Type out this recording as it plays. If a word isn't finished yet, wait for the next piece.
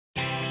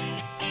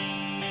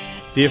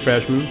Dear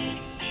freshmen,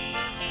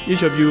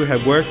 each of you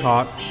have worked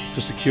hard to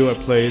secure a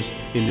place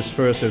in this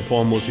first and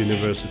foremost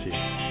university.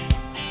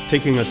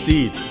 Taking a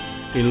seat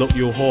in Look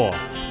You Hall,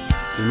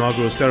 the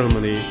inaugural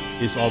ceremony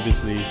is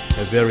obviously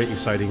a very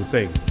exciting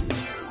thing.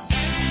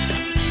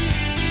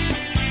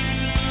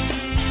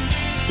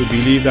 We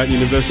believe that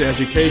university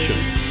education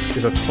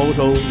is a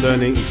total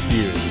learning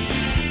experience.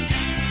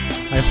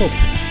 I hope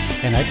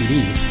and I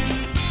believe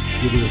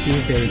you will feel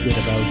very good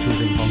about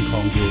choosing Hong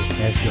Kong U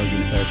as your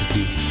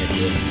university at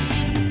the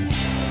end.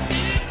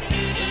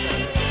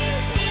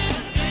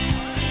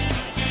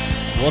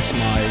 What's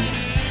my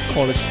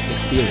college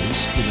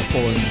experience in a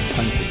foreign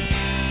country?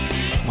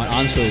 My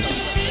answer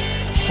is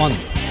fun.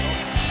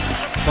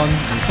 Fun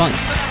and fun.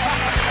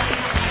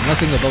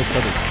 Nothing about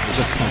study, it's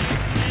just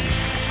fun.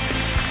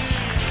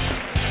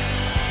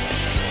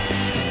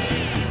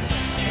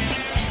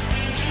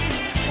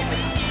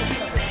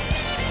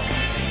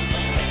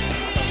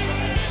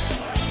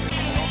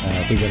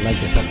 We would like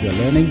to help your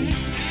learning,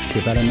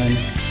 development,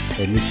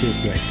 enriches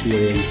your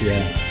experience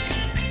here.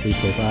 We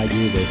provide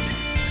you with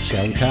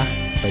shelter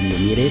when you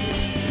need it.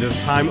 It is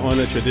a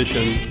time-honored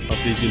tradition of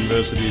this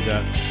university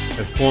that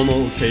at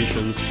formal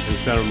occasions and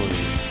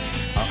ceremonies,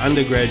 our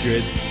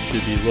undergraduates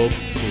should be robed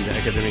in their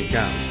academic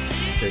gowns.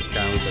 The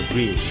gowns are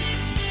green.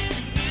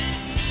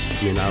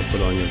 You may now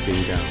put on your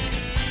green gown.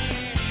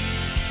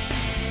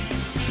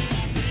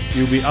 It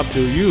will be up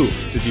to you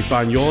to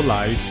define your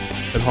life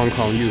at Hong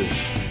Kong U.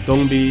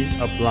 Don't be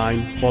a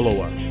blind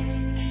follower.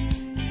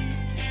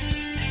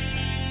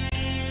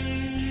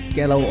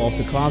 Get out of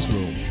the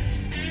classroom.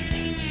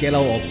 Get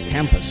out of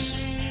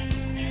campus.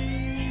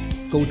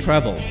 Go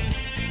travel.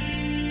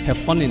 Have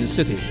fun in the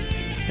city.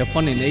 Have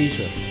fun in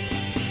Asia.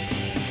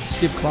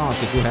 Skip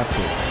class if you have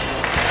to.